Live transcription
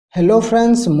Hello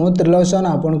friends मो त्रिलोचन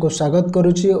आपन को स्वागत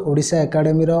करुच्ची ओडिशा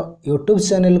एकेडमी रो यूट्यूब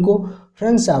चैनल को।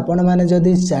 फ्रेंड्स आपण माने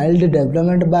जदि चाइल्ड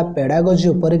डेवलपमेंट बा पेडागोजी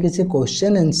ऊपर किसी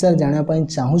क्वेश्चन आंसर जाना पई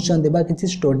चाहूचंदी बा किसी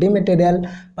स्टडी मटेरियल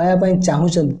पाया पई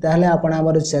चाहूचंदी ताहले आपण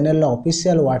हमर चैनल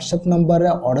ऑफिशियल व्हाट्सएप नंबर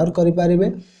रे ऑर्डर करि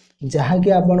पारिबे जहा कि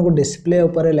आपण को डिस्प्ले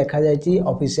ऊपर लिखा जायछि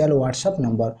ऑफिशियल व्हाट्सएप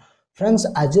नंबर। फ्रेंड्स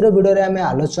आज रो वीडियो रे हमें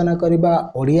आलोचना करिबा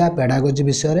ओडिया पेडागोजी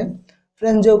विषय रे।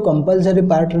 फ्रेंड्स जो कंपलसरी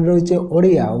पार्ट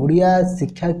रही ओडिया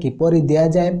शिक्षा किपरि दिया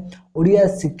जाए, ओडिया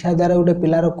शिक्षा द्वारा गोटे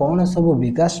पिलार कौन सब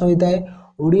विकास होता है,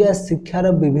 ओडिया शिक्षार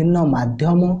विभिन्न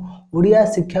माध्यम, ओडिया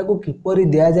शिक्षा को किपरि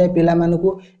दिया जाए पिला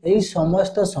मानकु एई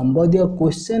समस्त संबंधित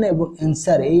क्वेश्चन एवं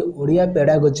आंसर एई ओडिया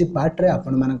पेडागोजी पार्ट रे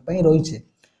आपण मानक पई रही है।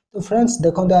 तो फ्रेंड्स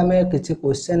देखंतु आमे किछि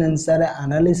क्वेश्चन आंसर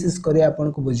एनालिसिस करी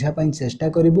आपण को बुझा पई चेष्टा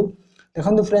करिवु।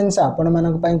 देखंतु फ्रेंड्स आपण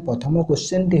मानक पई प्रथम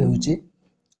क्वेश्चन टी होउची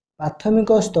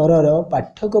प्राथमिक स्तर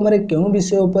पाठ्यक्रम क्यों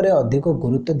विषय उपर अधिक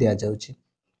गुरुत्व दि जाउछि।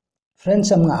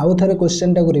 फ्रेंड्स हम आउ थे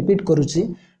क्वेश्चन टाक रिपीट करुच्ची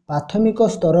प्राथमिक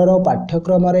स्तर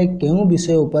पाठ्यक्रम क्यों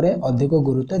विषय उपर अधिक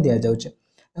गुरुत्व दि जाउछि।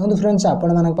 देखो फ्रेंड्स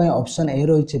आपण मानक पई ऑप्शन ए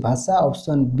रही भाषा,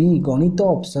 ऑप्शन बी गणित,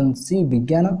 ऑप्शन सी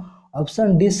विज्ञान,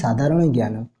 ऑप्शन डी साधारण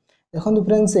ज्ञान। देखो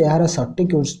फ्रेंड्स यार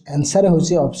सटीक आंसर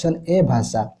होछि ऑप्शन ए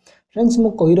भाषा। फ्रेंड्स मु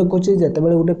कहि रखुछि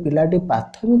जेतेबेले गोटे पिलाटी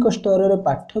प्राथमिक स्तर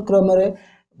पाठ्यक्रम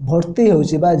भर्ती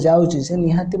होउछि बा जाउछि से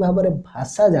निहाती भाव में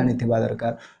भाषा जानिथिबा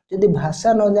दरकार। यदि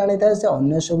भाषा न जानी था से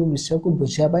अन्य सब विषय को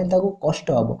बुझिया पई ताको कष्ट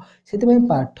हबो। सेति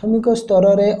प्राथमिक स्तर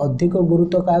रे अधिक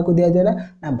गुरुत्व काको दिया जाय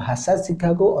ना भाषा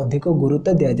शिक्षा को अधिक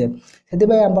गुरुत्व दिया जाय।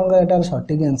 सेति आपन एटार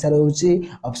सटीक आंसर होउछि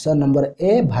ऑप्शन नंबर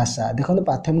ए भाषा। देखो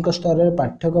प्राथमिक स्तर रे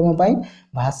पाठ्यक्रम पई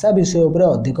भाषा विषय उपर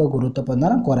अधिक गुरुत्व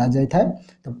प्रदान करा जाय थाए।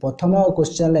 तो प्रथम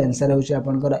क्वेश्चन रे आंसर होउछि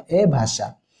आपनकर ए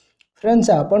भाषा। फ्रेंड्स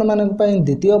आपण मानक पई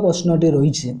द्वितीय प्रश्नटी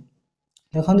रही है।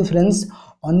 देखो फ्रेंड्स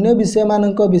अन्य विषय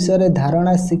मानक विषय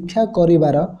धारणा शिक्षा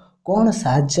करिवार कौन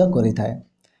साहाय्य करिथाए।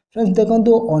 फ्रेंड्स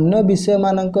देखो अन्य विषय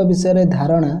मानक विषय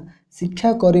धारणा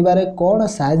शिक्षा करिवार कौन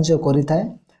साहाय्य करिथाए।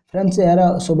 फ्रेंड्स यार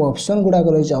सब ऑप्शन गुड़ाक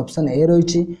रही। ऑप्शन ए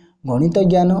रही गणित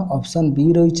ज्ञान, ऑप्शन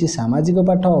बी रही सामाजिक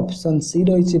पाठ, ऑप्शन सी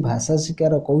रही भाषा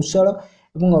शिक्षार कौशल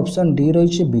और ऑप्शन डी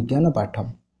रही विज्ञान पाठ।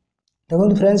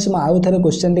 देखो फ्रेंड्स मैं आउ थे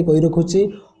क्वेश्चन टी कही रखुच्छी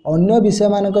अन्य विषय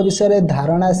मानक विषय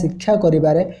धारणा शिक्षा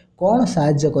करिबारे कौन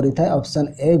साहाय्य करिथाए। ऑप्शन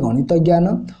ए गणित ज्ञान,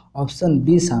 ऑप्शन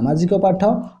बी सामाजिक पाठ,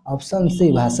 ऑप्शन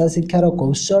सी भाषा शिक्षार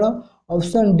कौशल,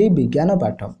 ऑप्शन डी विज्ञान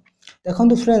पाठ।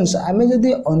 देखो फ्रेंड्स आमे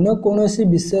जदि अन्य कोनोसी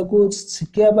विषय को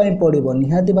शिक्षा पई पड़िबो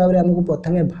निहाती भाव में हमको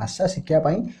प्रथमे भाषा शिक्षा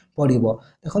पई पड़िबो।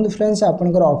 देखो फ्रेंड्स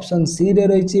आपनकर ऑप्शन सी रे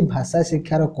रही भाषा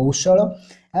शिक्षार कौशल।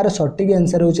 यार सटीक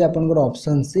आंसर होछि आपनकर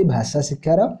ऑप्शन सी भाषा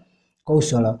शिक्षार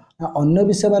कौशल। अन्य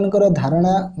विषय मानकर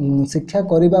धारणा शिक्षा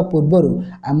करने पूर्वर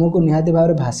आमको निहाती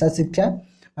भाव भाषा शिक्षा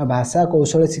भाषा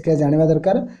कौशल शिक्षा जाना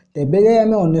दरकार। तेबे जाए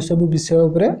आम अन्य सब विषय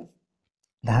उपर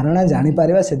धारणा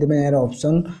जानीपर से यार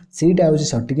ऑप्शन सीटा हूँ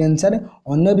सटीक आंसर।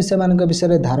 अन्य विषय मानक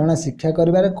विषय धारणा शिक्षा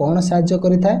करिबारे कौन साहाय्य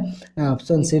करिथाए।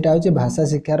 ऑप्शन सीटा हूँ भाषा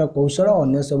शिक्षार कौशल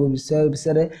अन्य सब विषय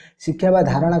विषय शिक्षा बा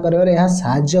धारणा करिबारे यह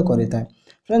साहाय्य करिथाए।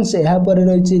 फ्रेंड्स यहाँ पर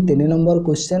रही 3 number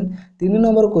question. 3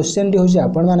 number question T हूँ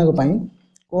आपण मानक पई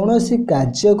कौनसी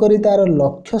कार्य करी तार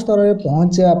लक्ष्य स्तर में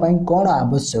पहुँचापी कौन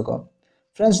आवश्यक।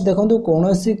 फ्रेंड्स देखो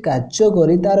कौनसी कार्य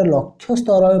करी तार लक्ष्य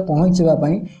स्तर में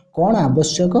पहुँचापी कौन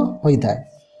आवश्यक होता है।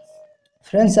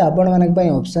 फ्रेंड्स आपण मानक पई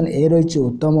ऑप्शन ए रही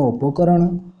उत्तम उपकरण,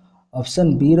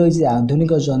 ऑप्शन बी रही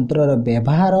आधुनिक यंत्र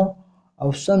व्यवहार,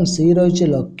 ऑप्शन सी रही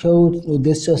लक्ष्य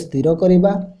उद्देश्य स्थिर करने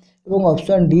और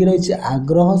ऑप्शन डी रही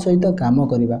आग्रह सहित काम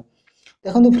करने।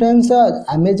 देखो फ्रेंड्स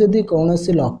आमे जदि कौन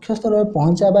सी लक्ष्य स्तर में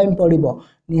पहुँचापी पड़ो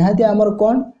निहाती आमर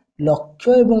कौन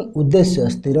लक्ष्य एवं उद्देश्य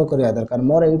स्थिर करवा दरकार।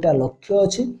 मोर एटा लक्ष्य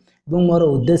अच्छी और मोर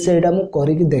उद्देश्य यहाँ मुझे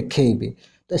करके देखी।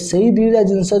 तो सही दुईटा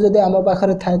जिनस जब आम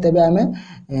पाखे थाए तेज आम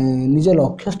निज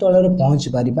लक्ष्य स्थल में पहुँची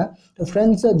पारिबा। तो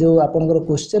फ्रेंड्स जो आपंकर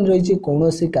क्वेश्चन रही कौन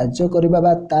सी कार्य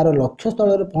करवा तार लक्ष्य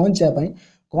स्थल में पहुँचापी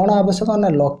कौन आवश्यक ना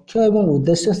लक्ष्य एवं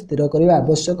उद्देश्य स्थिर करने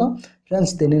आवश्यक।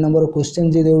 फ्रेंड्स 3 नंबर क्वेश्चन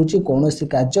जी देउछि कौन सी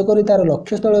कार्य करी तार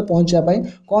लक्ष्य स्थल में पहुँचापी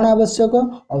कौन आवश्यक।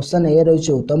 ऑप्शन ए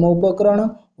रही उत्तम उपकरण,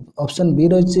 ऑप्शन बी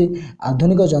रही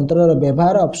आधुनिक यंत्र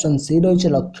व्यवहार, ऑप्शन सी रही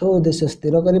लक्ष्य उद्देश्य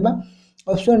स्थिर करने,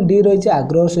 ऑप्शन डी रही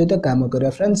आग्रह सहित काम करवा।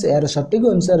 फ्रेंड्स यार सटीक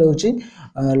आंसर होछि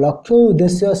लक्ष्य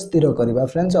उद्देश्य स्थिर करवा।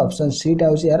 फ्रेंड्स ऑप्शन सी टा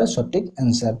होछि यार सटीक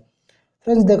आंसर।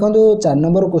 फ्रेंड्स देखो 4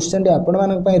 नंबर क्वेश्चन टी आपण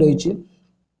मानक पई रही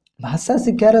भाषा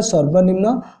शिक्षार सर्वनिम्न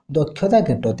दक्षता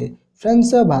केतोटी।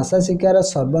 फ्रेंड्स भाषा शिक्षार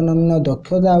सर्वनिम्न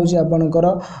दक्षता हूँ आपणकर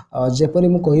जेपरी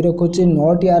मु कही रखुच्छी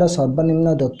 9टी यार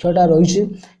सर्वनिम्न दक्षता रही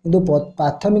किंतु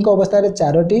प्राथमिक अवस्था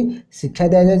 4टी शिक्षा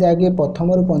दी जाए जहाँकि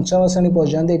प्रथम रु 5म श्रेणी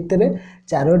पर्यंत एक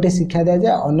चारोटी शिक्षा दि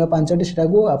जाए अन्य पांचटी सेटा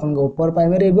को आपन ऊपर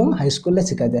प्राइमरी एवं हाई स्कूल रे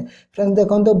शिक्षा जाए। फ्रेंड्स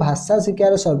देखंतु भाषा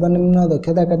शिक्षार सर्वनिम्न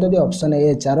दक्षता केतोटी option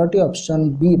A Charoti option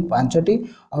B पांचटी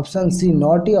option C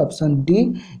 9टी option D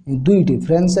 2टी।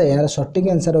 Friends यार सटीक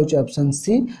आंसर होची ऑप्शन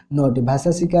सी 9टी।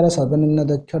 भाषा शिक्षार सर्वनिम्न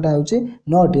दक्षता होची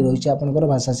 9टी रहिछि आपनकर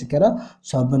भाषा शिक्षार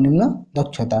सर्वनिम्न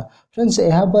दक्षता। फ्रेंड्स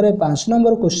यहाँ पर 5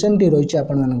 नंबर क्वेश्चन टी रहिछि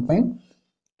आपन मानक पई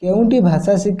केउंटी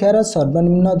भाषा शिक्षार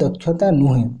सर्वनिम्न दक्षता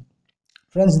नुहे।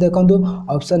 फ्रेंड्स देखंतु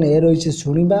ऑप्शन ए रहिछि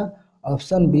सुनिबा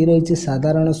ऑप्शन बी रहिछि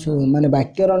साधारण माने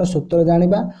वाक्यरण सूत्र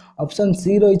जानिबा ऑप्शन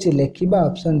सी रहिछि लेखिबा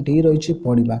ऑप्शन डी रहिछि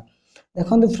पढिबा।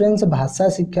 देखंतु फ्रेंड्स भाषा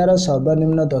शिक्षार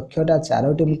सर्वनिम्न दक्षता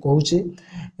चारोटी मु कहूछि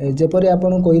जेपरि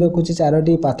आपन कहि रखुछि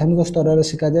चारोटी प्राथमिक स्तर रे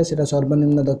शिखा जाय सेटा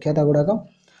सर्वनिम्न दक्षता गुडाक।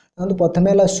 देखो प्रथम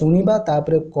है शुणा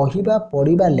तापर कहवा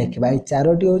पढ़ा लेखा ये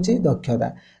चारोटी हूँ दक्षता।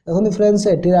 देखो फ्रेंड्स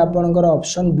ये आपंकर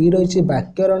ऑप्शन बी रही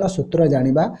व्याकरण सूत्र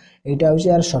जाना यहाँ हूँ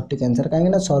यार सटीक आंसर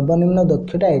कहीं सर्वनिम्न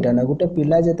दक्षता यहाँ ना गोटे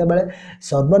पिला जिते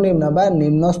सर्वनिम्न बा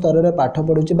निम्न स्तर में पाठ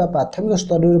पढ़ुची प्राथमिक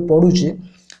स्तर में पढ़ुची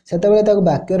से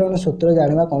व्याकरण सूत्र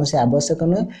जाना कौन से आवश्यक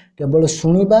नुहे केवल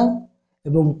शुणा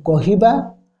एवं कहवा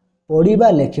पढ़ा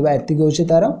लेखा एति हूँ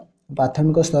तार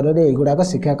प्राथमिक स्तर में युगुड़ाक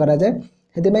शिक्षा कराए।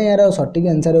 से यार सटीक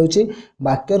आंसर होची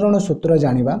व्याकरण सूत्र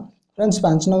जानिबा। फ्रेंड्स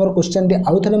 5 नंबर क्वेश्चन टी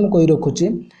आउ थरे मु कहि रखुची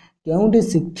केउंटी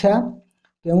शिक्षा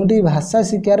केउंटी भाषा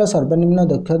शिक्षार सर्वनिम्न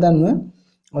दक्षता नुहे।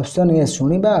 ऑप्शन ए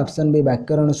शुणिबा ऑप्शन बी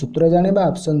व्याकरण सूत्र जानिबा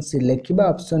option C लेखिबा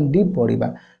option D पढ़िबा।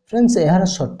 Friends यार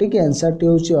सटीक आंसर टी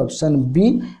होची ऑप्शन बी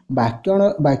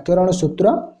व्याकरण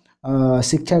सूत्र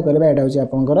शिक्षा करबा एटा होची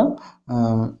आपनकर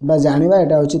बा जानिबा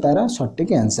एटा होची तार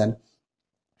सटीक आंसर।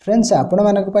 फ्रेंड्स आपण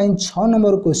मानक पई 6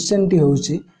 नंबर क्वेश्चन टी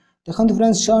होची देखंतु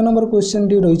फ्रेंड्स 6 नंबर क्वेश्चन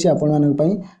टी रहिछि आपण मानक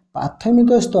पई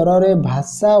प्राथमिक स्तर रे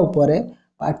भाषा उपरे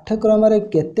पाठ्यक्रम रे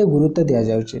केते गुरुत्व दिया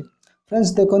जाउछि।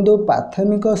 फ्रेंड्स देखंतु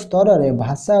प्राथमिक स्तर रे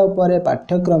भाषा उपरे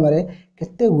पाठ्यक्रम रे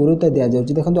केते गुरुत्व दिया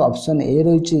जाउछि। देखंतु ऑप्शन ए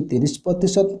रहिछि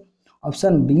 30%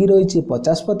 ऑप्शन बी रहिछि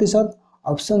 50%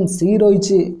 ऑप्शन सी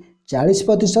रहिछि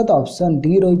 40% ऑप्शन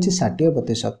डी रहिछि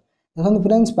 60%। देखो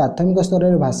फ्रेंड्स प्राथमिक स्तर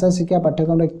में भाषा शिक्षा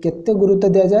पाठ्यक्रम केते गुरुत्व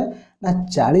दि जाए ना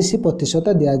 40%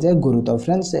 दि जाए गुरुत्व।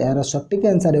 फ्रेंड्स यार सटीक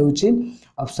आंसर होची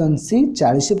ऑप्शन सी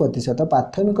 40%।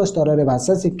 प्राथमिक स्तर में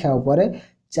भाषा शिक्षा उपरे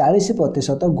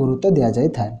 40% गुरुत्व दि जाए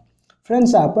थाए।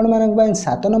 फ्रेंड्स आपण मानक पई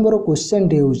 7 नंबर क्वेश्चन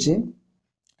टी होची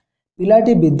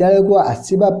पिलाटी विद्यालय को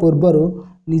आसीबा पूर्वरु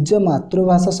निज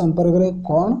मातृभाषा संपर्क में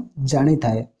कौन जानी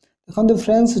थाए। देखो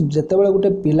फ्रेंड्स जेतेबेले गोटे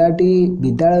पिलाटी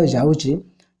विद्यालय जाउची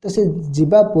तो से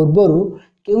जीवा पूर्वर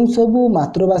क्यों सब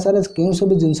मातृभाषा क्यों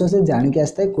सब जिनस से जानिक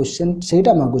आसता है क्वेश्चन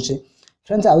सेटा मागुचे।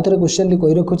 फ्रेंड्स आउ थे क्वेश्चन टी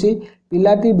कही रखुची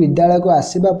पिलाटी विद्यालय को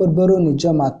आसीबा पूर्वर निज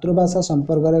मातृभाषा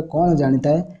संपर्क में कौन जानी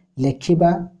थाए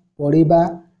लेखिबा पढ़िबा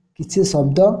किसी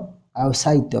शब्द आ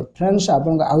साहित्य। फ्रेंड्स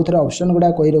आपन आउ थे ऑप्शन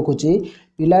गुडा कही रखुची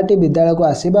पिलाटी विद्यालय को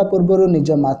आसीबा पूर्वर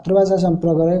निज मातृभाषा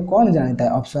संपर्क में कौन जानी थाए।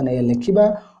 Option A लेखिबा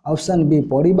option B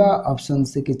पढ़िबा option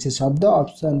C किसी शब्द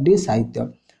ऑप्शन डी साहित्य।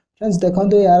 फ्रेंड्स देखो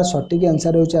यार सटीक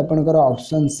आंसर होची आपनकर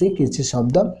ऑप्शन सी किसी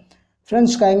शब्द।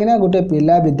 फ्रेंड्स कहीं गोटे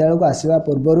पिला विद्यालय को आसवा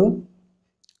पूर्वर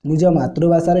निज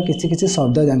मातृभाषा किसी किसी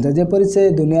शब्द जानते जेपरी से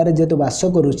दुनिया रे जेतु बास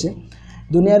करुचे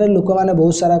दुनिया रे लोक माने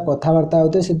बहुत सारा कथबार्ता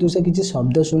होते से किसी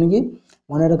शब्द शुणिकी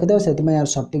मन रखिदे से यार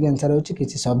सटीक आंसर होची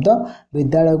किसी शब्द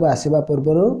विद्यालय को आसवा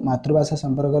पूर्वर मातृभाषा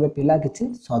संपर्क में पिला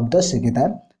किसी शब्द शिखिता।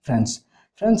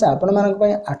 फ्रेंड्स आपण मानक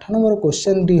पई 8 नंबर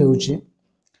क्वेश्चन टी होची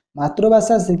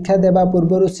मातृभाषा शिक्षा देवा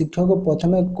पूर्व शिक्षक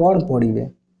प्रथम कौन पढ़े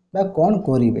बा कौन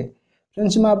करेंगे।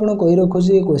 फ्रेंड्स मैं आपको कही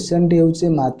रखुची क्वेश्चन टी होची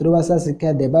मातृभाषा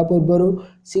शिक्षा देवा पूर्व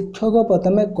शिक्षक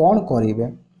प्रथम कौन करेंगे।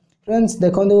 फ्रेंड्स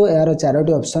देखो यार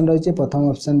चारोटी ऑप्शन रही प्रथम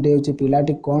ऑप्शन टी होची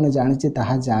पिलाटी कौन जानिछि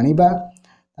ताहा जानिबा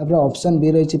तापर ऑप्शन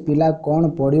बी रही पिला कौन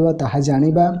पढ़िबो ताहा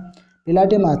जानिबा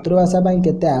पिलाटी मातृभाषा पई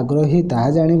केते आग्रही ताहा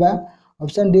जानिबा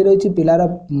ऑप्शन डी रही पिलार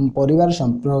परिवार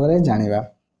संपर्क में जानिबा।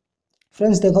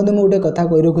 फ्रेंड्स देखो मुझे गोटे कथा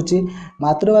कही रखुची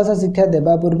मातृभाषा शिक्षा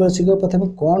देवा पूर्व शिक्षक प्रथम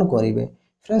कौन करेंगे।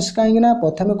 फ्रेंड्स कहीं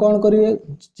प्रथम कौन करेंगे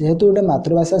जेहेतु गोटे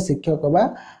मातृभाषा शिक्षक बा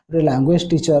गोटे लैंग्वेज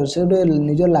टीचर से गोटे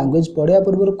निज लैंग्वेज पढ़ा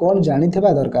पूर्व कौन जानी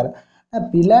दरकार ना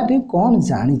पिलाटी कौन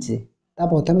जानीचे ता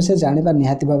प्रथम से जानिबा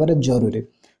निहाती भाव में जरूरी।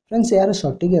 फ्रेंड्स यार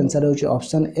सटीक आंसर होची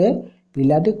ऑप्शन ए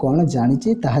पिलाटी कौन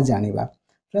जानीचे ताहा जानिबा।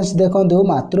 फ्रेंड्स देखो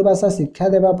मातृभाषा शिक्षा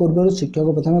देवा पूर्व शिक्षक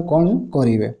प्रथम कौन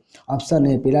करेंगे। ऑप्शन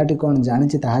ए पिलाटी कौन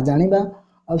जानिछि ताहा जानिबा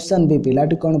ऑप्शन बी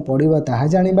पिलाटी कौन पढ़िबो ताहा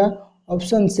जानिबा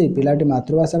ऑप्शन सी पिलाटी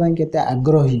मातृभाषा पई केते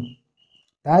आग्रही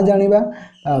ताहा जानिबा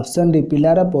ऑप्शन डी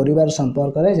पिलार परिवार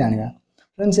संपर्क में जानिबा।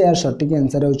 फ्रेंड्स यार सटीक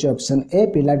आंसर होची ऑप्शन ए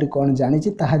पिलाटी कौन जानिछि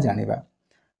ताहा जानिबा।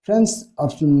 फ्रेंड्स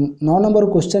 9 नंबर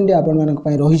क्वेश्चन टी आपण मानक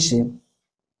पई रहिछि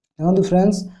देखंतु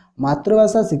फ्रेंड्स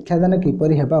मातृभाषा शिक्षादान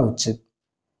किपरि हेबा उचित।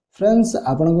 फ्रेंड्स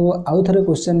आपनको आउ थे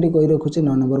क्वेश्चन टी कही रखुच्छे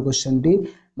 9 नंबर क्वेश्चन टी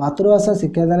मातृभाषा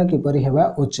शिक्षादान किपरि हेबा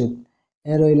उचित।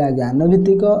 ए रहिला ज्ञान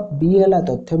भित्तिक, बी है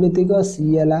तथ्य भित्तिक,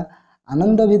 सी है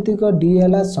आनंद भित्तिक, डी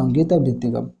है संगीत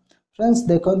भित्तिक। फ्रेंड्स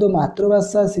देखो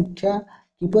मातृभाषा शिक्षा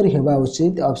किपरि हेबा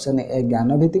उचित। ऑप्शन ए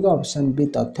ज्ञान भित्तिक, ऑप्शन बी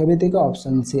तथ्य भित्तिक,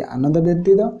 ऑप्शन सी आनंद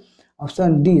भित्तिक,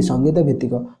 ऑप्शन डी संगीत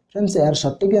भित्तिक। फ्रेंड्स यार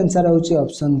सटीक आंसर होची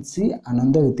ऑप्शन सी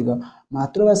आनंद भित्तिक।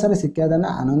 मातृभाषा शिक्षादान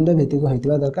आनंद भित्तिक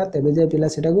होइतिबा दरकार, तेबे जे पिला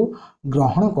सेटा को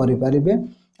ग्रहण करि परिबे।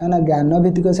 ना ज्ञान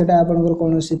भित्तिक सेटा आपनकर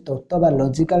कोनोसी तत्व बा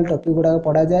लॉजिकल टॉपिक गुडा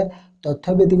पढ़ा जाए,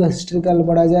 तथ्य भित्तिक हिस्ट्रिकल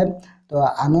पढ़ा जाए, तो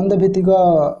आनंद भित्तिक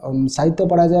साहित्य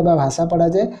पढ़ा जाए बा भाषा पढ़ा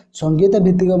जाए, संगीत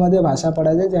भित्तिक मध्य भाषा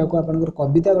पढ़ा जाए, जहाँ को आपनकर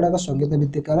कविता गुडा संगीत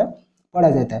भित्तिक पढ़ा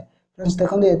जाए। फ्रेंड्स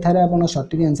देखो एथारे आपन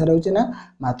सटीक आंसर होची ना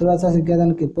मातृभाषा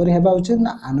शिक्षादान किपरि हेबा उचित ना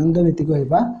आनंद भित्तिक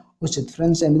हेबा उचित।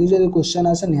 फ्रेंड्स एमती जदि क्वेश्चन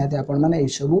आसे निहाती आपण माने ए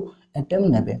सब अटेम्प्ट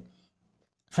नेबे।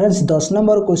 फ्रेंड्स 10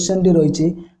 नंबर क्वेश्चन टी रही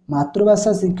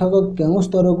मातृभाषा शिक्षक केउ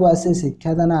स्तर को आसी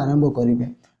शिक्षादान आरंभ करेंगे।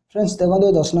 फ्रेंड्स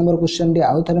देखो 10 नंबर क्वेश्चन टी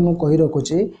आउ थे मुझे कही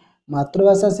रखुच्छी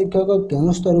मातृभाषा शिक्षक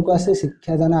केउ स्तर को आसी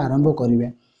शिक्षादान आरंभ करेंगे।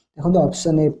 देखो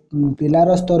ऑप्शन ए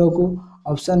पिलार स्तर को,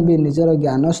 ऑप्शन बी निजर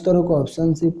ज्ञान स्तर को,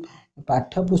 ऑप्शन सी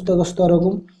पाठ्यपुस्तक स्तर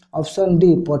को, ऑप्शन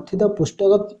डी पठित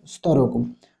पुस्तक स्तर को।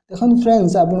 देखो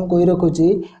फ्रेंड्स आपको कही रखुच्छी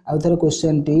आउ थे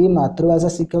क्वेश्चन टी मातृभाषा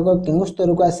शिक्षक केउ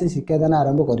स्तर को आसी शिक्षादान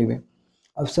आरंभ करेंगे।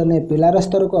 ऑप्शन ए पिलार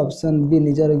स्तर को, ऑप्शन बी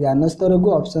निजर ज्ञान स्तर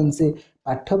को, ऑप्शन सी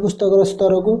पाठ्यपुस्तक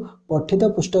स्तर को, पठित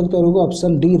पुस्तक स्तर को,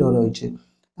 ऑप्शन डी रही।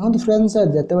 देखो फ्रेंड्स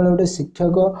जिते बड़े गोटे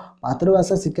शिक्षक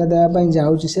मातृभाषा शिक्षा देवाई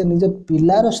जाऊँगी से निज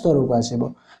पिलार स्तर को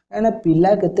आसब, कहीं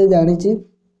पिला केते जानी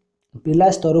पिला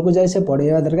स्तर को जाए से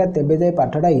पढ़ेगा दरकार, तेबे जाए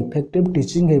पाठटा इफेक्टिव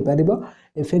टीचिंग हो पार,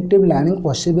 इफेक्टिव लर्निंग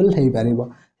पॉसिबल हो पार।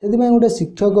 से गोटे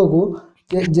शिक्षक को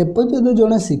जेपर्यंत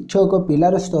जड़े शिक्षक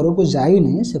पिलार स्तर को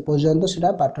जाइनी से पर्यंत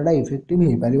से पाठटा इफेक्टिव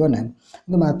हो पार ना।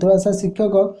 कि मातृभाषा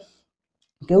शिक्षक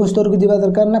केउ स्तर को जावा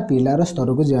दरकार ना पिलार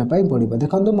स्तर को जावाई पड़ो।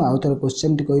 देखो मुझे आउ थे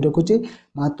क्वेश्चन टी कही रखुच्छी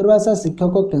मातृभाषा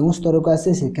शिक्षक केउ स्तर को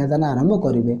आसी शिक्षादान आरंभ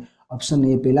करेंगे। ऑप्शन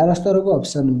ए पिलार स्तर को,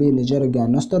 ऑप्शन बी निजर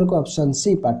ज्ञान स्तर को, ऑप्शन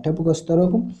सी पाठ्यपुस्तक स्तर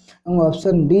को, और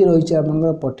ऑप्शन डी रही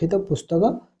है पठित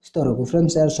पुस्तक स्तर को।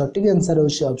 फ्रेंड्स यार सटीक आंसर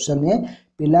होची ऑप्शन ए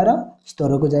पिलार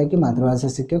स्तर को जाकि मातृभाषा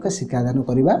शिक्षक शिक्षादान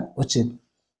करने उचित।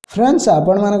 फ्रेंड्स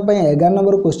आपण मानक पय 11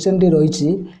 नंबर क्वेश्चन टी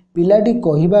रही पिलाटी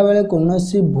कहवा बेले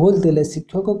कौनसी भूल थिले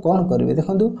शिक्षक कौन करेंगे।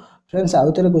 देखो फ्रेंड्स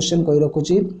आउ थे क्वेश्चन कही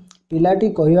रखुच्छी पिलाटी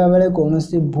कहवा बेले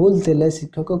कौनसी भूल थिले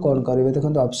शिक्षक कौन करेंगे।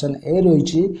 देखो ऑप्शन ए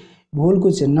रही भूल को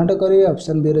चिन्हट करेंगे,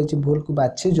 ऑप्शन बी रही भूल को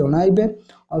बाछी जणाइबे,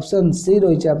 ऑप्शन सी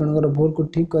रही आपंकर भूल को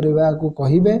ठीक करने को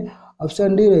कहे,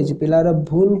 ऑप्शन डी रही पिलार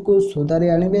भूल को सुधारी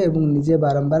आनिबे एवं निजे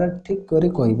बारंबार ठीक करी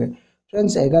कहिबे।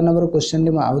 फ्रेंड्स 11 नंबर क्वेश्चन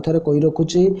टी आउ थे कही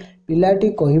रखुच्छी पिलाटी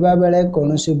कहवा बेले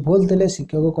कौनसी भूल थिले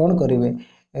शिक्षक कौन करेंगे।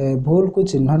 भूल को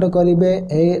चिन्हट करेंगे,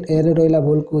 ए रे रहा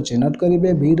भूल को चिन्हट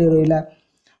करेंगे, बी रे रहा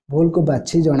भूल को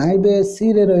बाछी जणाइबे,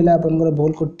 सी रे रहा आपंकर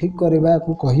भूल को ठीक करने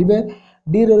को कहे,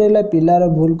 डी रे रहा पिलार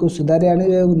भूल को सुधारी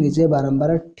आनिबे और निजे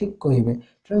बारंबार ठीक कहिबे।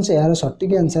 फ्रेंड्स यार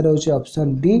सटीक आंसर होची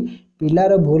ऑप्शन डी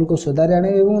पिलार भूल को सुधारी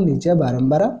आनिबे और निजे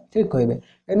बारंबार ठीक कहिबे।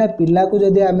 कहीं पिला को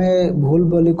जदि आम भूल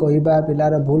बोली कहबा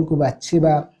पिलार भूल को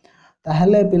बाछिबा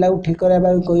ताहले पिला को ठीक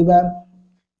करबा कहबा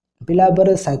पिला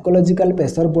पर साइकोलॉजिकल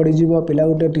प्रेशर पड़ जाव, पिला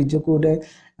गोटे निज को गोटे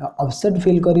अपसेट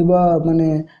फिल कर माने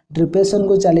डिप्रेशन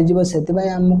को चली जाव। से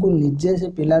आमको निजे से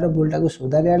पिलार भूलटा को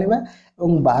सुधारी आनिबा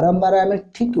और बारंबार आम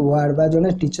ठीक वर्ड बा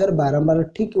जड़े टीचर बारंबार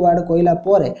ठीक वर्ड कहला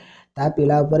पर ता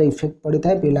पिला उपर इफेक्ट पड़ता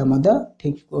है, पिला मध्य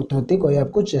ठीक उत्पत्ति कहया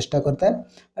को चेष्टा करता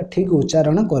है, ठीक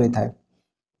उच्चारण करता है।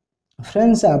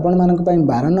 फ्रेंड्स आपण मानक पय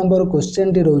 12 नंबर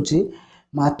क्वेश्चन टी रोची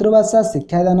मातृभाषा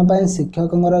शिक्षादान पय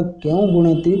शिक्षकंगर केउ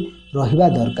गुणती रहिबा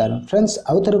दरकार। फ्रेंड्स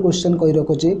आउ थे क्वेश्चन कही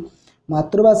रखुच्छी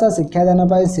मातृभाषा शिक्षादान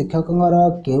पय शिक्षकंगर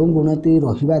केउ गुणती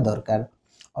रहिबा दरकार।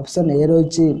 ऑप्शन ए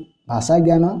रही भाषा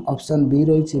ज्ञान, ऑप्शन बी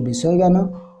रही विषय ज्ञान,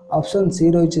 ऑप्शन सी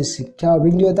रही शिक्षा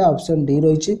अभिज्ञता, ऑप्शन डी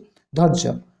रही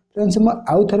धैर्य। फ्रेंड्स मैं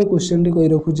आउ थे क्वेश्चन टी कही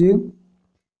रखुच्छी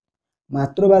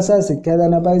मातृभाषा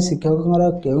शिक्षादान पय शिक्षकंगर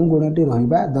केउ गुणटी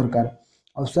रहिबा दरकार।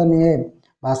 ऑप्शन ए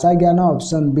भाषा ज्ञान,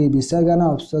 ऑप्शन बी विषय ज्ञान,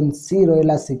 ऑप्शन सी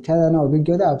रहा शिक्षादान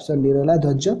अभिज्ञता, ऑप्शन डी रहा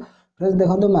धैर्य। फ्रेंड्स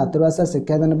देखो मातृभाषा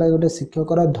शिक्षादान पर गोटे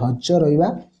शिक्षकर धैर्य रहा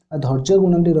धैर्य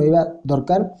गुणटी रहा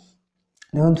दरकार।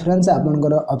 देखो फ्रेंड्स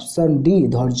आपंकर ऑप्शन डी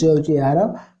धैर्य होची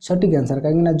यार सटीक आंसर,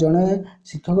 कहीं जड़े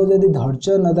शिक्षक जदि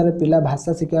धैर्य न धरे पिला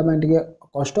भाषा शिखापी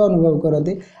कष्ट अनुभव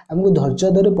करती आमको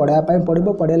धैर्य धरी पढ़ाई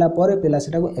पड़ो, पढ़ेला पिला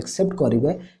से एक्सेप्ट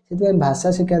करेंगे। से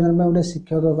भाषा शिक्षादान गोटे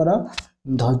शिक्षकर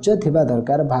धैर्य थिबा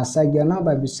दरकार, भाषा ज्ञान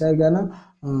बा विषय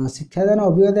ज्ञान शिक्षादान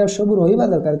अभिज्ञता सब रहा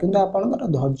दरकार, किंतु आपंकर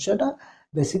धैर्यटा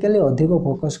बेसिकली अधिक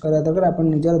फोकस करा दरकार। आप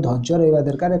निजर धैर्य रहा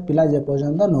दरकार पिला जे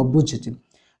पर्यंत न बुझी।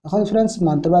 देखो फ्रेंड्स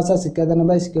मातृभाषा शिक्षादान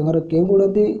पाई शिक्षकर केउ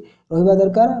गुणटी रहिबा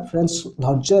दरकार फ्रेंड्स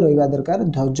धैर्य रहिबा दरकार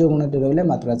धैर्य गुणटी रहिले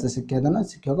मातृभाषा शिक्षादान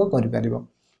शिक्षक करि परिबो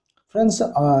फ्रेंड्स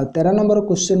 13 नंबर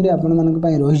क्वेश्चन टी आपण मानक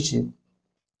पई रहिछि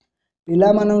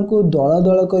पिला माननकु दल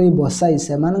दल करी बसाई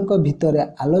सेमानक भितरे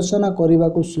आलोचना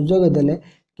करबाकू सुजोग देले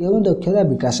केउ दक्षता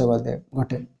विकास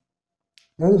घटे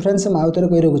देखो फ्रेंड्स माउथरे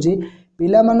कहि रखुछि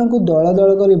पिला माननकु दल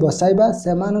दल करी बसाइबा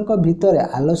सेमानक भितरे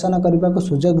आलोचना करबाकू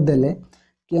सुजोग देले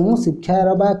केउ शिक्षार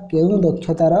बा केउ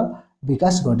दक्षतार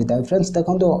विकास घटिता फ्रेंड्स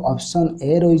देखंतु ऑप्शन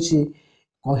ए रहिछि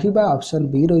कहिबा ऑप्शन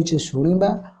बी रहिछि सुनिबा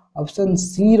ऑप्शन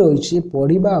सी रहिछि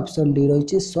पढिबा ऑप्शन डी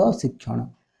रहिछि स्वशिक्षण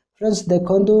फ्रेंड्स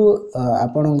देखंतु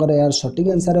आपणकर यार सटीक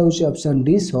आंसर होछि ऑप्शन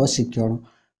डी स्वशिक्षण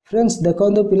फ्रेंड्स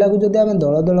देखंतु पिला को जदि आमे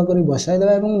दल दल करी बसाई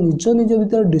देबा एवं निज निज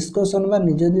भितर डिस्कशन बा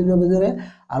निज निज भितर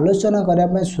आलोचना करिया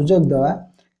पय सुजोग देबा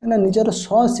ना निजर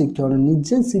स्वशिक्षण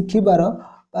निजे शिखिबार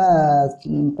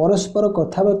परस्पर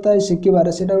कथाबार्ता शिखिबार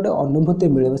सेटा गोटे अनुभूति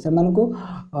मिले से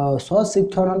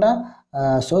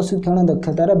स्वशिक्षण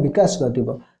दक्षतार विकास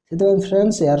घटिबो सेते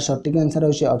फ्रेंड्स यार सटीक आंसर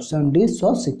होछि ऑप्शन डी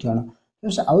स्वशिक्षण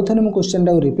फ्रेंड्स आउ थने मु क्वेश्चन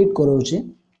टा रिपीट करोछि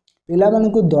पिला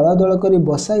मानकु दल दल करी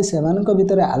बसाई सेमानक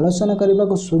भितरे आलोचना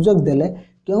करबाकू सुजोग देले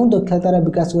केउ दक्षतार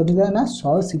विकास घटिता ना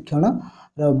स्वशिक्षण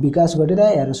रो विकास घटिता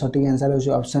यार सटीक आंसर होछि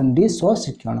option D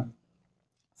स्वशिक्षण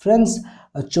friends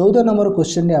 14 number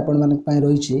question T आपण मानक पई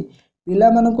रहिछि पिला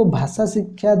मानकु भाषा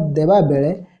शिक्षा देबा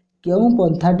बेले केउ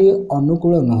पंथाटी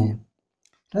अनुकूल नहे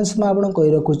फ्रेंड्स म आपण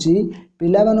कहि रखुछि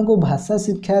पिला मानकु भाषा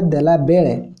शिक्षा देला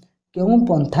बेले केउ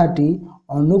पंथाटी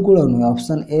अनुकूल नुहे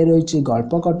ऑप्शन ए रहिछि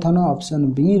गल्प कथन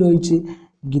ऑप्शन बी रहिछि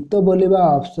गीत बोलिबा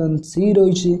ऑप्शन सी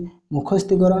रहिछि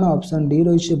मुखस्थीकरण ऑप्शन डी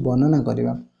रहिछि वर्णना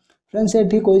करबा फ्रेंड्स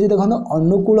एठी कहि देखन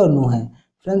अनुकूल नुहे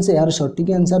फ्रेंड्स यार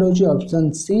सटीक आंसर होछि ऑप्शन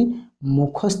सी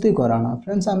मुखस्थीकरण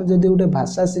फ्रेंड्स आमे जदि उटे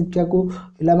भाषा शिक्षा को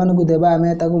पिला मानकु देबा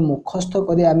आमे ताको मुखस्थ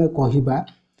करी आमे कहिबा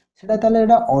सेटा ताले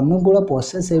एटा अनुकूल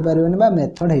प्रोसेस हे परिबनी बा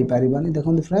मेथड हे परिबनी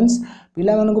देखंतु फ्रेंड्स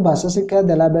पिला मानकु भाषा शिक्षा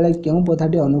देला बेले केउ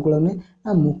पथाटी अनुकूल ने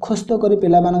ना मुखस्थ करी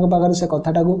पिला मानक पाकर से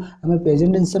कथाटा को आमे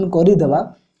प्रेजेंटेशन करी देबा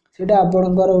सेटा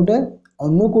आपनकर उटे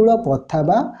अनुकूल पथा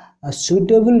बा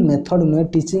सुइटेबल मेथड नुहे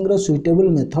टीचिंग रो सुइटेबल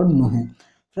मेथड नुहे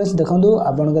फ्रेंड्स देखंतु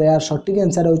आपनकर यार सटीक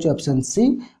आंसर होछि ऑप्शन सी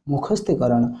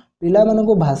मुखस्थीकरण पिला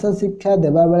मानकु भाषा शिक्षा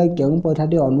देबा बेले केउ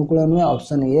पथाटी अनुकूल नुहे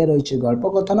ऑप्शन ए रहिछि गल्प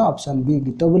कथन ऑप्शन बी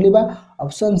गीत बोलिबा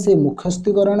ऑप्शन सी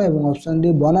मुखस्थीकरण एवं ऑप्शन डी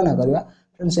वर्णना करबा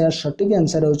फ्रेंड्स यार सटीक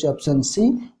आंसर होछि option C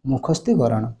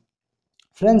मुखस्थीकरण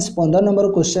friends 15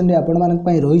 number question रे आपण मानक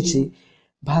पई रहिछि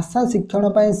भाषा शिक्षण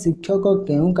पई शिक्षक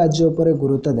केउ कार्य ऊपर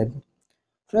गुरुत्व देबे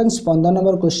फ्रेंड्स 15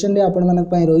 नंबर क्वेश्चन रे आपण मानक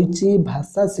पई रहिछि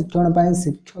भाषा शिक्षण पई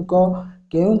शिक्षक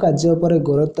केउ कार्य ऊपर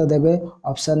गुरुत्व देबे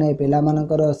ऑप्शन ए पिला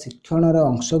मानकर शिक्षण रे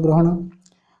अंशग्रहण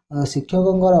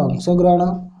शिक्षकंकर अंशग्रहण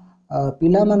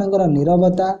पिला मानकर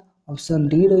निरवता ऑप्शन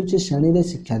डी रहिछि श्रेणी रे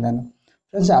शिक्षादान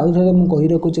फ्रेंड्स आउ थरे मु कहि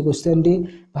रखुछि क्वेश्चन टी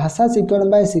भाषा शिक्षण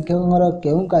पई शिक्षकंकर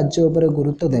केउ कार्य ऊपर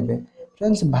गुरुत्व देबे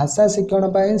फ्रेंड्स भाषा शिक्षण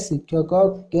पई शिक्षक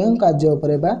केउ कार्य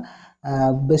ऊपर बा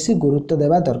बेसी गुरुत्व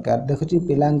देबा दरकार देखुछि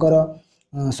पिलांकर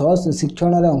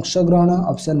शिक्षण रे अंशग्रहण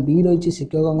ऑप्शन बी रहिछि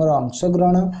शिक्षकंकर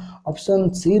अंशग्रहण ऑप्शन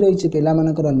सी रहिछि पिला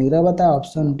मानकर निरवता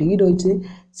ऑप्शन डी रहिछि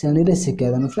श्रेणी रे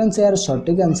शिक्षादान फ्रेंड्स यार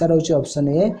सटीक आंसर होछि ऑप्शन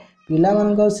ए पिला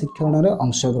मानकर शिक्षण रे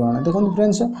अंशग्रहण देखंतु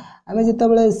फ्रेंड्स आमे जते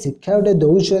बेले शिक्षा उटे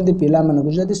दउछन्ती पिला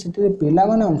मानकु जदि सेते पिला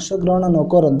माने अंशग्रहण न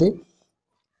करन्ते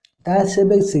ता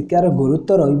सेबे शिक्षार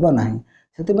गुरुत्व रहिबो नाही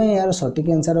सेते पय यार सटीक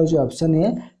आंसर होछि ऑप्शन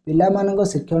ए पिला मानकर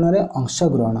शिक्षण रे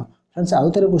अंशग्रहण फ्रेंड्स आउ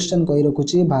थरे क्वेश्चन कहि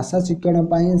रखुछि भाषा शिक्षण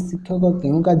पय शिक्षक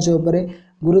केउ कार्य ऊपर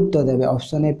गुरुत्व देबे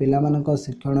ऑप्शन ए पिला मानकर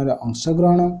शिक्षण रे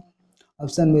अंशग्रहण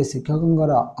ऑप्शन बी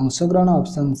शिक्षकंकर अंशग्रहण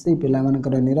ऑप्शन सी पिला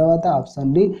मानकर निरवता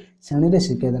ऑप्शन डी श्रेणी रे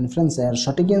शिक्षादान फ्रेंड्स यार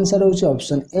सटीक आंसर होछि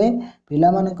ऑप्शन ए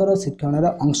पिला मानकर शिक्षण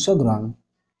रे अंशग्रहण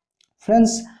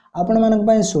फ्रेंड्स आपण मानक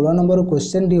पय 16 नंबर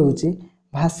क्वेश्चन डी होछि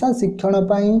भाषा शिक्षण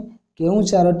पय केउ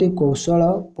चारोटी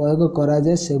कौशल प्रयोग करा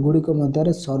जाय सेगुडी को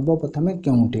मध्य सर्वप्रथमे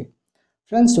केउटी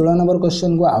फ्रेंड्स 16 नंबर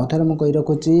क्वेश्चन को आउ थरे मु कहि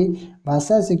रखुछि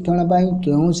भाषा शिक्षण पय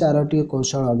केउ चारोटी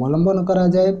कौशल अवलंबन करा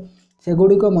जाय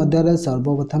सेगुडी को मध्य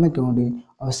सर्वप्रथमे केउटी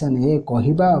option A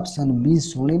कहिबा option B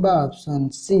सुनिबा option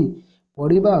C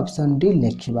पढिबा option D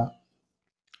लेखिबा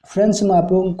friends मु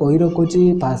आपन कहि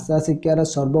रखुछि भाषा शिक्षार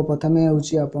सर्वप्रथमे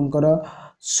होछि आपनकर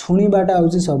सुनिबाटा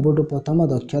होछि सबुटु प्रथम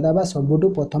दक्षता बा सबुटु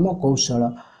प्रथम कौशल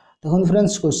देखो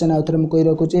फ्रेंड्स क्वेश्चन आउ थरे मु कहि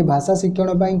रखुछि भाषा शिक्षण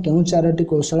पय केउ चारोटी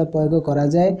कौशल प्रयोग करा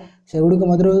जाय सेगुडी को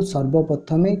मध्य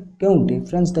सर्वप्रथमे केउटी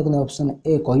फ्रेंड्स देखो option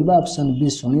A कहिबा option B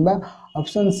सुनिबा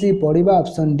option C पढिबा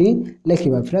option D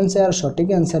लेखिबा friends यार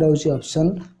सटीक आंसर होछि ऑप्शन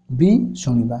बी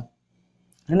सुनिबा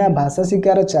ना भाषा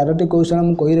शिक्षार चारोटी कौशल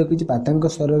मु कहि रखिछि प्राथमिक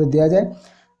स्तर रे दिया जाय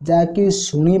जाकि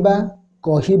सुनिबा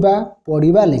कहिबा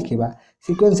पढ़िबा लिखिबा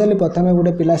सिक्वेंशियली प्रथमे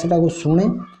गोटे पिला सेटा को शुणे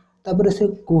तापर से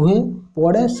कुहे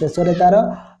पढ़े शेष रे तार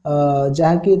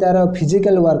जहाँकि तार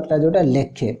फिजिकल वर्कटा जोटा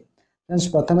लेखे फ्रेंड्स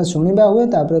प्रथमे शुणिबा हुए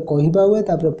तापर कहिबा हुए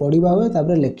तापर पढ़िबा हुए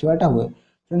तापर लिखिबाटा हुए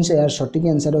फ्रेंड्स यार सटीक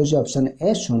आंसर होची ऑप्शन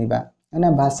ए शुणिबा ना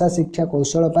भाषा शिक्षा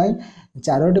कौशल पाई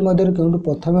चारोटी मध्य केउटु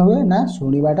प्रथमे हुए ना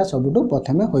शुणिबाटा सबुटु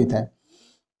प्रथमे होइथाय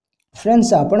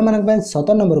फ्रेंड्स आपण मानक पय 7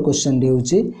 नंबर क्वेश्चन डी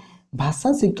होची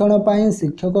भाषा शिक्षण पाई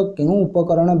शिक्षक केउ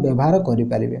उपकरण व्यवहार करि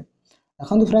परिबे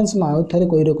देखंतु फ्रेंड्स म आउ थरे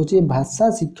कहि रखुची भाषा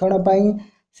शिक्षण पाई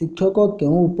शिक्षक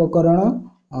केउ उपकरण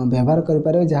व्यवहार करि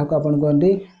परिबे जहा को आपण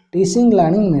कहंडी टीचिंग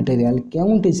लर्निंग मटेरियल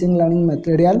केउ टीचिंग लर्निंग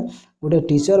मटेरियल गोटे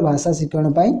टीचर भाषा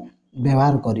शिक्षण पाई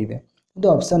व्यवहार करिवे तो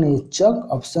option A Chak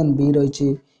option B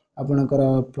रहिची आपनकर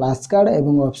फ्लैश कार्ड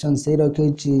एवं ऑप्शन सी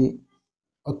रखिची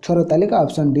अक्षर तालिका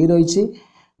option D रहिची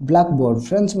black board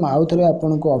friends म आउ थरे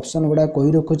आपन को ऑप्शन गुडा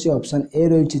कहि रखुची option A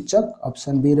रहिची Chak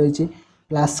option B रहिची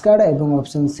flash card एवं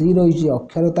ऑप्शन सी रहिची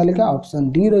अक्षर तालिका option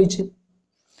D रहिची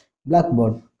black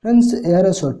board friends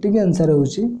यार सटीक आंसर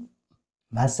होची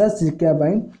भाषा शिक्षा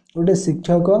पाई गोटे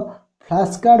शिक्षक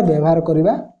फ्लैश कार्ड व्यवहार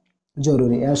करबा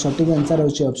जरूरी यार सटीक आंसर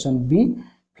होची option B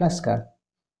flash card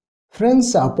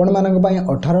friends आपण मानक पाई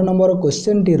 18 नंबर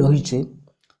क्वेश्चन टी रहिचे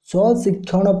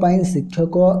स्वशिक्षण पाई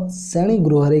शिक्षक श्रेणी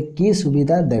गृह रे की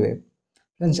सुविधा देवे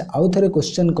फ्रेंड्स आउ थरे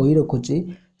क्वेश्चन कहि रखुची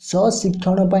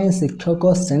स्वशिक्षण पाई शिक्षक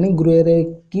श्रेणी गृह रे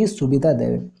की सुविधा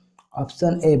देवे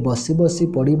ऑप्शन ए बसी बसी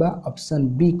पढ़िबा ऑप्शन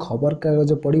बी खबर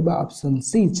कागज पढ़िबा ऑप्शन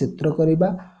सी चित्र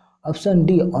करिबा ऑप्शन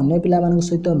डी अन्य पिला मानक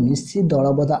सहित मिसी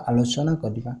दलबद्ध आलोचना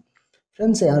करिबा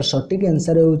फ्रेंड्स यार सटीक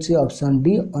आंसर होची ऑप्शन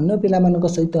डी अन्य पिला मानक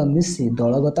सहित मिसी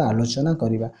दलगत आलोचना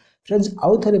करिबा फ्रेंड्स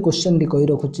आउ थरे क्वेश्चन डी कहि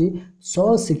रखुची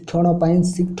स्वशिक्षण पाई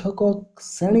शिक्षक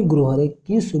श्रेणी गृह रे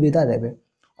की सुविधा देवे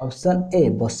ऑप्शन ए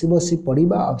बसी बसी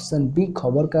पढ़िबा ऑप्शन बी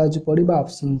खबर कागज पढ़िबा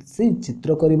ऑप्शन सी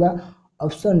चित्र करिबा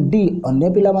ऑप्शन डी अन्य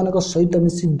पिला मानक सहित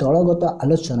मिसी दलगत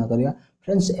आलोचना करिबा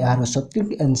फ्रेंड्स यार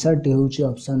सटीक आंसर टी होची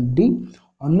ऑप्शन डी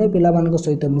अन्य पिला मानक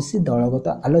सहित मिसी दलगत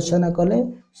आलोचना कले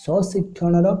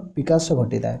स्वशिक्षण विकास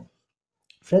घटिता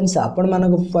फ्रेंड्स आपण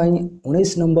मानक पई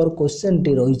 19 नंबर क्वेश्चन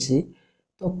टी रहिछि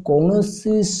तो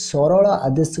कौनसी सरल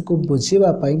आदेश को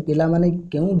बुझीबा पई पिला माने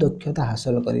केउ दक्षता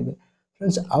हासिल करिवे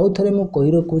फ्रेंड्स आउ थरे मु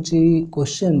कहि रखुछि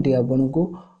क्वेश्चन टी आपन को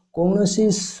कौनसी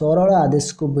सरल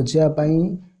आदेश को बुझीबा पई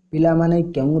पिला माने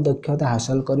केउ दक्षता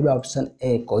हासिल करिवे option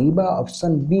A कहिबा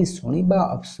option B सुनिबा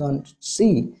option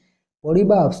C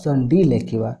पढ़िबा option D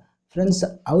लिखिबा friends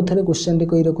आउ थरे क्वेश्चन टी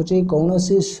कहि रखुछि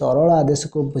कौनसी सरल आदेश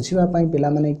को बुझीबा पई पिला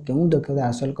माने केउ दक्षता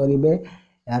हासिल करिवे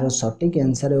यार सटीक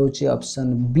आंसर होची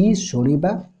ऑप्शन बी सुनिबा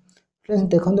फ्रेंड्स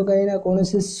देखंतु कहिना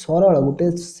कौनसी सरल गोटे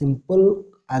सिंपल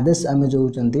आदेश आमे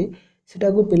जोउचंती सेटा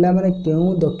को पिला माने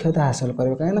केउ दक्षता हासिल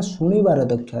करिवे कहिना सुनिबार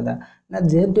दक्षता ना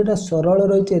जेहेतु एटा सरल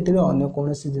रहिছে एतिरे अन्य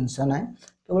कौनसी जिंस नाही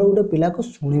केवल गोटे पिला को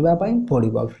सुनिबा पई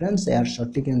पड़िबो फ्रेंड्स यार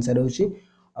सटीक आंसर होची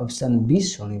ऑप्शन बी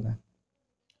सुनिबा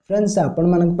फ्रेंड्स आपण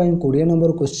मानक पई 20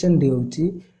 नंबर क्वेश्चन दी होची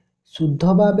शुद्ध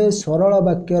भाबे सरल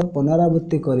वाक्य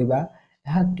पुनरावृत्ति करिबा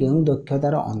यह केउ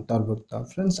दक्षतार अंतर्भुक्त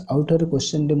फ्रेंड्स आउटर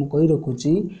क्वेश्चन डी मु कहि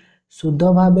रखुची शुद्ध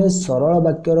भाबे सरल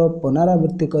वाक्यर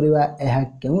पुनरावृत्ति करिबा यह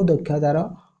केउ दक्षतार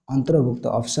अंतर्भुक्त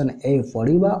option A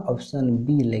पढ़िबा option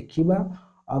B लिखिबा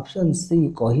option C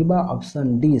कहिबा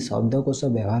option D शब्दकोश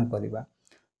व्यवहार करिबा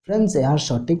फ्रेंड्स यार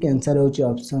सटीक आंसर होची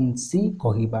ऑप्शन सी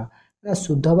कहिबा ना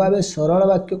शुद्ध भाबे सरल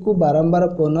वाक्य को बारंबार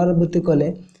पुनरावृत्ति कले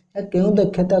केउ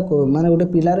दक्षता को माने गोटे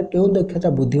पिलार केउ दक्षता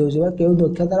बुद्धि होजिबा केउ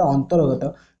दक्षतार अंतर्गत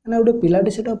माने गोटे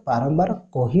पिलाटी सेटा बारंबार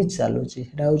कहि चालुची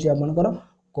सेटा होची आपनकर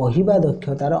कहिबा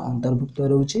दक्षतार अंतर्भुक्त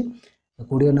रहउची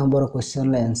 20 नंबर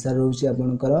क्वेश्चन ला आंसर रहउची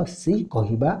आपनकर सी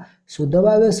कहिबा शुद्ध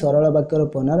भाबे सरल वाक्यर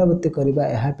पुनरावृत्ति करिबा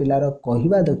एहा पिलार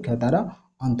कहिबा दक्षतार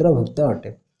अंतर्भुक्त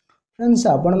अटे फ्रेंड्स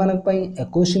आपण मानक पई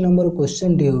 21 नंबर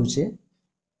क्वेश्चन डी होची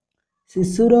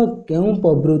शिशुर केउ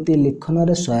प्रवृत्ति लिखन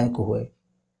रे सहायक हुए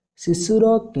शिशुर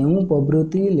केउ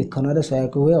प्रवृत्ति लिखन रे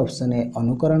सहायक हुए ऑप्शन ए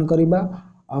अनुकरण करिबा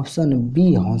option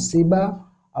B हंसीबा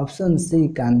option C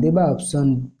कांदिबा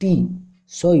option D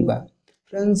सोइबा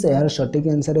friends यार सटीक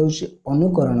आंसर होची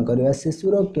अनुकरण करिबा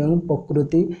शिशुर केउ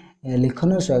प्रकृति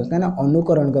लिखन सहायक काना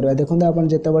अनुकरण करिबा देखंतु आपण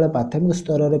जेते बेले प्राथमिक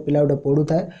स्तर रे पिला उडे पढु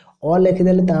थाए अ लिखि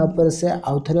देले ता ऊपर से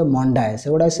आउ थरे मंडाए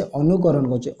सेगुडा से अनुकरण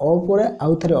करछि अ परे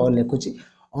आउ थरे अ लिखुछि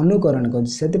अनुकरण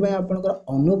करछि सेति पय आपनकर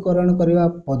अनुकरण करिबा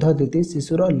पद्धति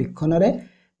शिशुर लिखन रे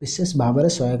विशेष भाव रे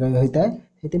सहायक होइताय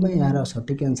सेति पय यार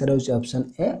सटीक आंसर होछि ऑप्शन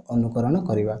ए अनुकरण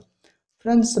करिबा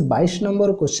फ्रेंड्स 22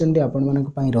 नंबर क्वेश्चन डी आपण मानक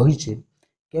पय रहिछि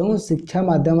केउ शिक्षा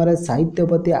माध्यम रे साहित्य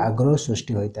प्रति आग्रह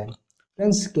सृष्टि होइताय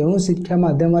फ्रेंड्स केउ शिक्षा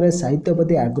माध्यम रे साहित्य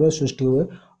प्रति आग्रह सृष्टि हुए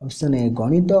ऑप्शन ए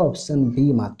गणित ऑप्शन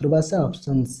बी मातृभाषा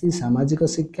ऑप्शन सी सामाजिक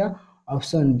शिक्षा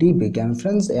ऑप्शन डी विज्ञान।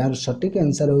 फ्रेंड्स यार सटीक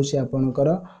आंसर होची आपनकर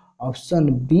ऑप्शन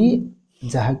बी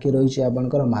जहाँकि रही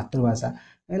आपनकर मातृभाषा।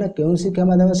 कहीं केउं शिक्षा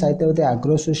माध्यम साहित्य प्रति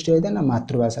आग्रह सृष्टि होता है ना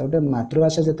मातृभाषा। गोटे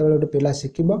मातृभाषा जो गोटे पिला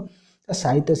शिखिब तो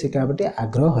साहित्य शिक्षा प्रति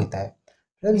आग्रह होता है।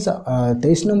 फ्रेंड्स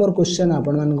 23 नंबर क्वेश्चन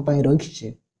आपण मानक पई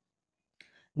रखिछि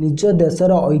निज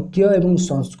देशर ऐक्य एवं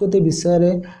संस्कृति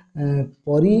विषय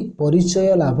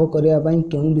परिचय लाभ करने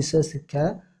केउं विषय शिक्षा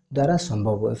द्वारा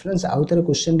संभव हुए। फ्रेंड्स आउ थे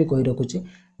क्वेश्चन टी कही रखुच्छी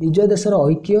निज देशर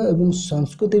ऐक्य एवं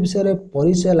संस्कृति विषय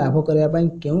परिचय लाभ करने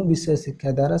केउं विषय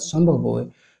शिक्षा द्वारा संभव हुए।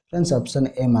 फ्रेंड्स ऑप्शन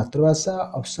ए मातृभाषा,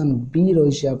 ऑप्शन बी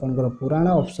रही आपंकर पुराण,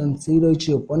 ऑप्शन सी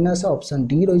रही उपन्यास, ऑप्शन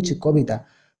डी रही कविता।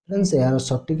 फ्रेंड्स यार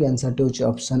सटीक आंसर टी होची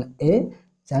ऑप्शन ए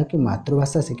जहाँकि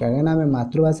मातृभाषा शिक्षा। कहीं आम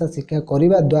मातृभाषा शिक्षा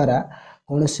करने द्वारा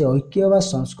कौन से ऐक्य व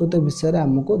संस्कृति विषय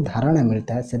आमको धारणा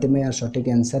मिलता है। से यार सटीक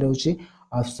आंसर होची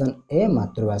ऑप्शन ए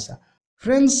मातृभाषा।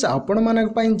 फ्रेंड्स आपण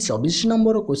मानक 24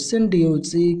 नंबर क्वेश्चन टी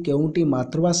होची केउंटी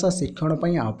मातृभाषा शिक्षण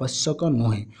पई आवश्यक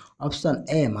नुहे। Option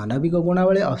A मानविक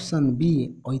गुणावली, option B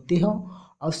ऐतिह्य,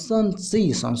 option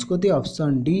C संस्कृति,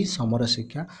 ऑप्शन डी समर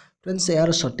शिक्षा। फ्रेंड्स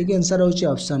यार सटीक आंसर होची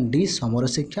ऑप्शन डी समर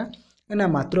शिक्षा। ना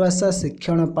मातृभाषा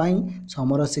शिक्षण पई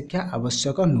समर शिक्षा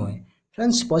आवश्यक नुहे।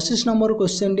 फ्रेंड्स 25 नंबर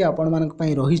क्वेश्चन टी आपण मानक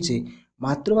पई रही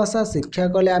मातृभाषा शिक्षा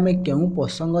कले आमे केउं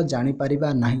प्रसंग जानि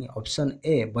परिबा नाही। ऑप्शन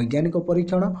ए वैज्ञानिक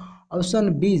परीक्षण, ऑप्शन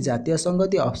बी जातीय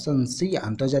संगति, ऑप्शन सी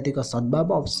आंतर्जातिक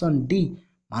सद्भाव, ऑप्शन डी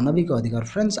मानविक अधिकार।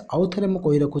 फ्रेंड्स आउ थे मुझे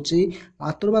कही रखुच्छी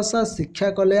मातृभाषा शिक्षा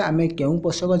कले आमे केउं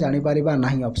प्रसंग जानि परिबा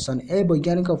नाही। ऑप्शन ए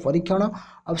वैज्ञानिक परीक्षण,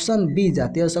 ऑप्शन बी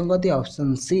जातीय संगति,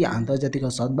 ऑप्शन सी आंतर्जातिक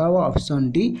सद्भाव,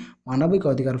 ऑप्शन डी मानविक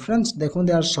अधिकार। फ्रेंड्स देखो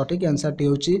यार सटीक आंसर टी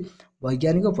होची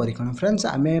वैज्ञानिक परीक्षण। फ्रेंड्स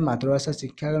आमे मातृभाषा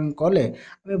शिक्षा कले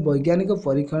आमे वैज्ञानिक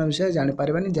परीक्षण विषय जानि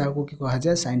पारिबानी जहाको कि कहा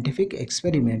जाय साइंटिफिक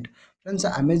एक्सपेरिमेंट। फ्रेंड्स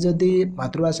आमे जदि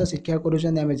मातृभाषा शिक्षा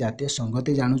करूछन आमे जातीय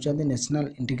संगति जानुचंती, नेशनल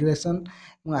इंटीग्रेशन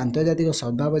और आंतर्जातिक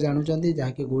सद्भाव जानुचंती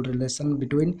जहाँकि good relation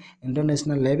between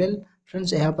international level.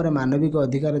 Friends यहाँ पर मानविक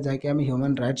अधिकार जहाँकि आम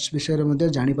ह्यूमन राइट्स विषय में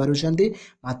जापी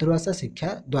मातृभाषा शिक्षा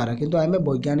द्वारा, किंतु आम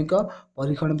वैज्ञानिक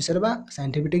परीक्षण विषय बा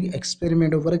साइंटिफिक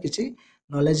एक्सपेरिमेंट उपर किसी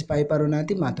नॉलेज पाई पारु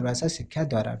नांती मातृभाषा शिक्षा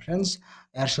द्वारा। फ्रेंड्स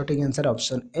यार सटीक आंसर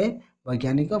ऑप्शन ए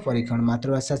वैज्ञानिक परीक्षण।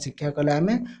 मातृभाषा शिक्षा कले आम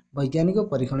वैज्ञानिक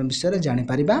परीक्षण विषय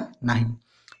जानीपर ना।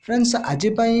 फ्रेंड्स आज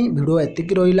वीडियो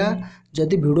एतिक रहा।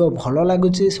 जदि वीडियो भल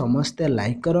लगुच समस्ते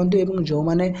लाइक करूँ और जो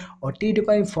मैंने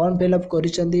ओटीईटी फॉर्म फिलअप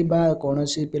करी कौन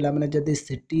पिला माने जदि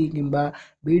सिटी किंबा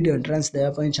बीड एंट्रांस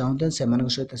देवाई चाहते से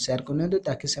सहित शेयर करनी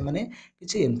ताकि से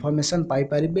किसी इनफॉरमेशन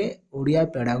पाइपर ओडिया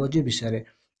पेडागोजी विषय।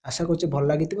 आशा करछि भल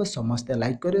लगी समस्ते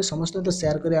लाइक करेंगे, समस्त तो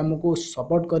शेयर करें आमको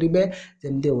सपोर्ट करेंगे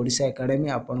जमी ओडिशा एकेडमी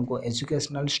आपन को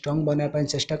एजुकेशनल स्ट्रंग बनाया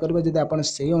चेष्टा करेंगे। जब आप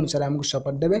से अनुसार आमको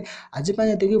सपोर्ट देवे आज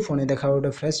ये पुणी देखा गोटे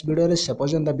फ्रेश वीडियो से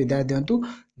पर्यंत विदाय दिंतु।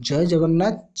 जय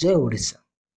जगन्नाथ, जय ओडिशा।